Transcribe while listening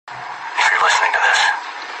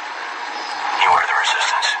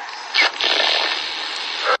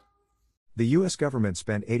The US government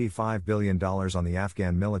spent $85 billion on the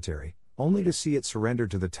Afghan military, only to see it surrender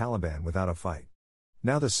to the Taliban without a fight.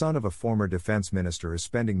 Now the son of a former defense minister is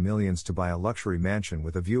spending millions to buy a luxury mansion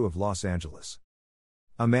with a view of Los Angeles.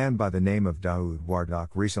 A man by the name of Daoud Wardak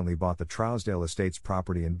recently bought the Trousdale Estates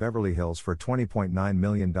property in Beverly Hills for $20.9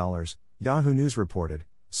 million, Yahoo News reported,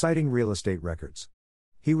 citing real estate records.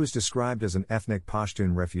 He was described as an ethnic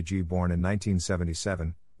Pashtun refugee born in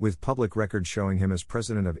 1977, with public records showing him as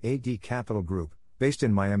president of AD Capital Group, based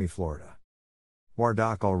in Miami, Florida.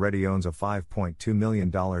 Wardak already owns a $5.2 million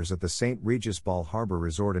at the St. Regis Bal Harbor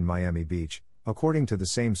Resort in Miami Beach, according to the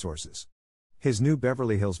same sources. His new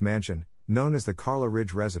Beverly Hills mansion, known as the Carla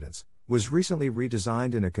Ridge Residence, was recently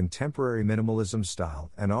redesigned in a contemporary minimalism style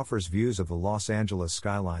and offers views of the Los Angeles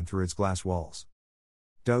skyline through its glass walls.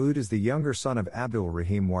 Daoud is the younger son of Abdul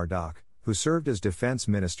Rahim Wardak, who served as defense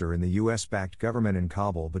minister in the US-backed government in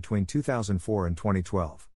Kabul between 2004 and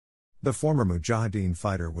 2012. The former Mujahideen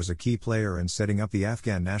fighter was a key player in setting up the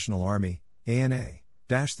Afghan National Army, ANA,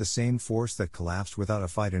 the same force that collapsed without a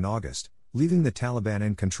fight in August, leaving the Taliban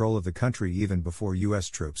in control of the country even before US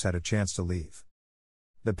troops had a chance to leave.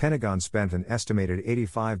 The Pentagon spent an estimated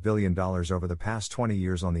 $85 billion over the past 20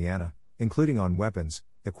 years on the ANA, including on weapons,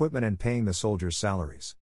 equipment and paying the soldiers'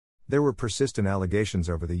 salaries. There were persistent allegations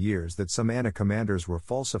over the years that some ANA commanders were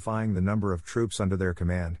falsifying the number of troops under their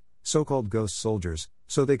command, so-called ghost soldiers,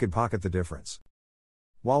 so they could pocket the difference.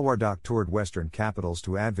 While Wardak toured Western capitals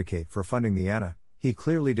to advocate for funding the ANA, he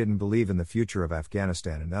clearly didn't believe in the future of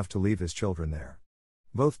Afghanistan enough to leave his children there.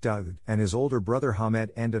 Both Daoud and his older brother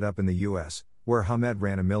Hamed ended up in the US, where Hamed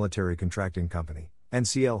ran a military contracting company,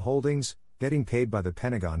 NCL Holdings, getting paid by the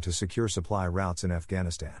Pentagon to secure supply routes in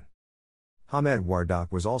Afghanistan. Hamed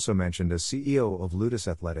Wardak was also mentioned as CEO of Ludus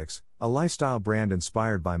Athletics, a lifestyle brand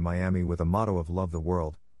inspired by Miami with a motto of Love the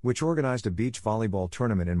World, which organized a beach volleyball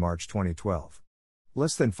tournament in March 2012.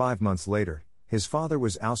 Less than 5 months later, his father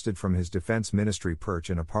was ousted from his defense ministry perch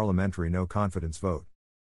in a parliamentary no-confidence vote.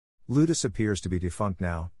 Ludus appears to be defunct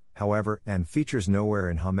now, however, and features nowhere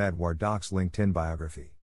in Hamed Wardak's LinkedIn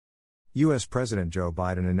biography. U.S. President Joe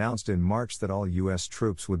Biden announced in March that all U.S.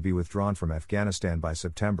 troops would be withdrawn from Afghanistan by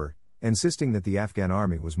September, insisting that the Afghan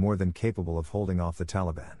army was more than capable of holding off the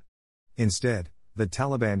Taliban. Instead, the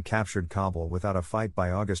Taliban captured Kabul without a fight by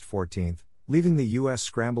August 14, leaving the U.S.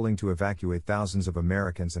 scrambling to evacuate thousands of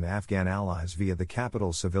Americans and Afghan allies via the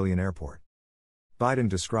capital's civilian airport. Biden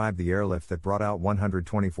described the airlift that brought out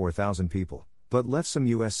 124,000 people, but left some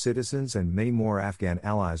U.S. citizens and many more Afghan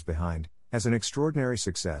allies behind, as an extraordinary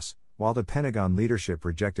success, while the Pentagon leadership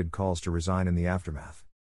rejected calls to resign in the aftermath.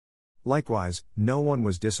 Likewise, no one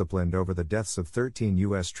was disciplined over the deaths of 13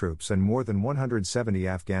 U.S. troops and more than 170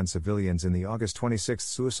 Afghan civilians in the August 26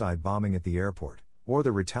 suicide bombing at the airport, or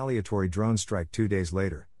the retaliatory drone strike 2 days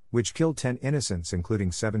later, which killed 10 innocents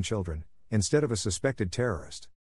including 7 children, instead of a suspected terrorist.